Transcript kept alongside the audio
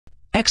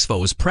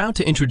Exfo is proud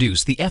to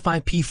introduce the Fip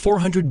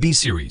 400B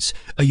series,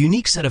 a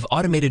unique set of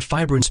automated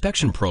fiber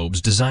inspection probes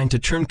designed to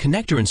turn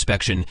connector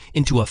inspection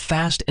into a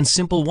fast and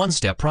simple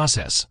one-step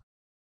process.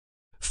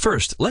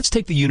 First, let's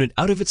take the unit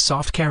out of its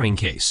soft carrying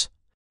case.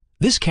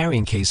 This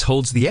carrying case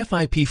holds the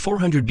Fip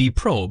 400B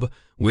probe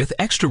with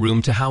extra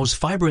room to house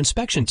fiber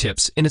inspection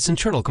tips in its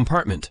internal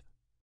compartment.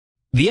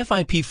 The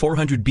Fip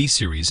 400B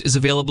series is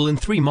available in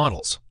 3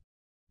 models: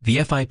 the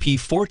Fip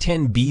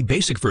 410B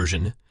basic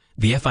version,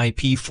 the Fip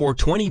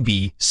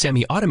 420B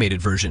semi-automated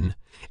version,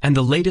 and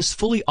the latest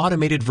fully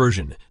automated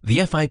version, the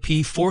Fip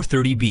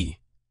 430B.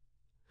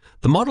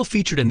 The model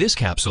featured in this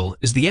capsule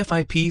is the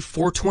Fip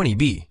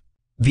 420B.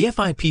 The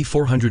Fip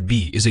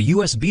 400B is a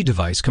USB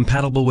device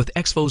compatible with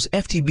Exfo's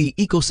FTB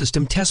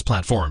ecosystem test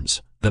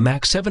platforms, the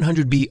Max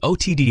 700B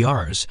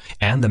OTDRs,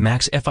 and the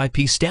Max Fip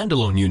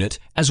standalone unit,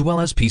 as well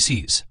as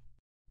PCs.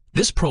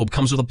 This probe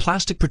comes with a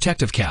plastic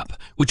protective cap,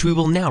 which we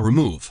will now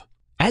remove.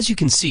 As you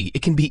can see,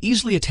 it can be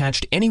easily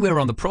attached anywhere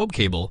on the probe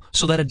cable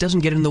so that it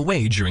doesn't get in the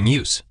way during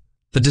use.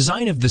 The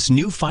design of this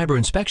new fiber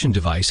inspection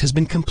device has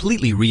been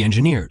completely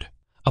re-engineered.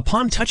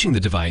 Upon touching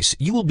the device,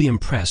 you will be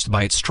impressed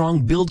by its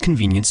strong build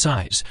convenient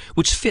size,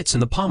 which fits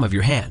in the palm of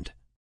your hand.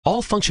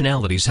 All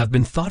functionalities have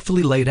been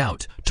thoughtfully laid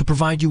out to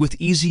provide you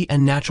with easy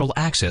and natural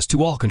access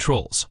to all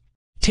controls.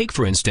 Take,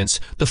 for instance,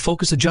 the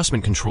focus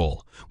adjustment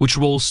control, which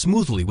rolls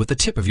smoothly with the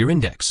tip of your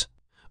index,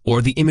 or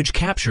the image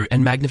capture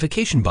and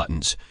magnification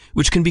buttons,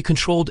 which can be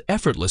controlled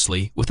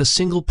effortlessly with a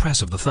single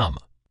press of the thumb.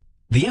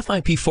 The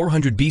Fip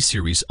 400B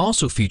series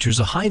also features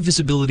a high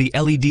visibility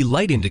LED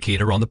light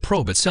indicator on the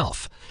probe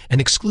itself, an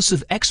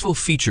exclusive Exfo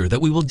feature that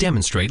we will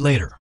demonstrate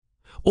later.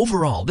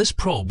 Overall, this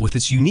probe with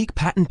its unique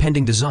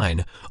patent-pending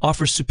design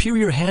offers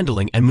superior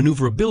handling and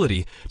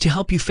maneuverability to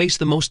help you face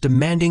the most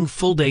demanding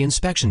full-day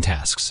inspection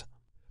tasks.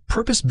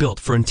 Purpose-built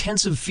for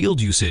intensive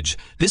field usage,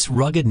 this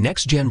rugged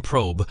next-gen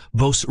probe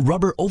boasts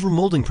rubber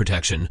overmolding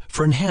protection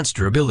for enhanced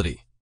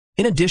durability.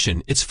 In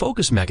addition, its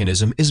focus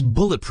mechanism is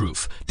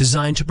bulletproof,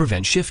 designed to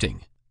prevent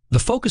shifting. The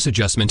focus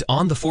adjustment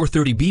on the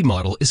 430B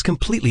model is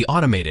completely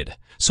automated,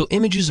 so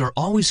images are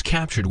always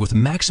captured with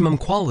maximum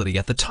quality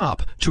at the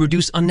top to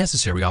reduce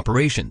unnecessary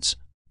operations.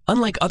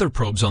 Unlike other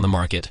probes on the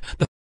market,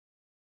 the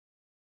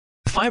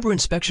fiber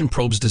inspection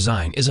probe's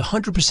design is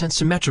 100%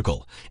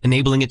 symmetrical,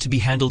 enabling it to be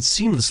handled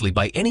seamlessly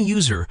by any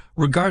user,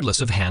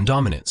 regardless of hand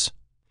dominance.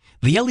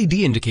 The LED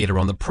indicator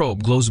on the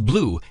probe glows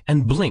blue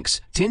and blinks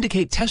to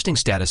indicate testing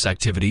status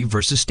activity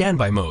versus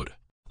standby mode.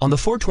 On the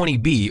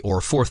 420B or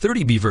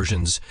 430B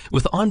versions,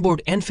 with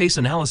onboard end-face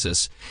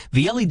analysis,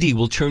 the LED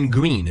will turn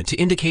green to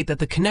indicate that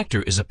the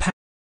connector is a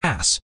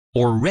pass,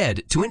 or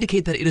red to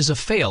indicate that it is a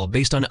fail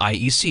based on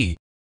IEC,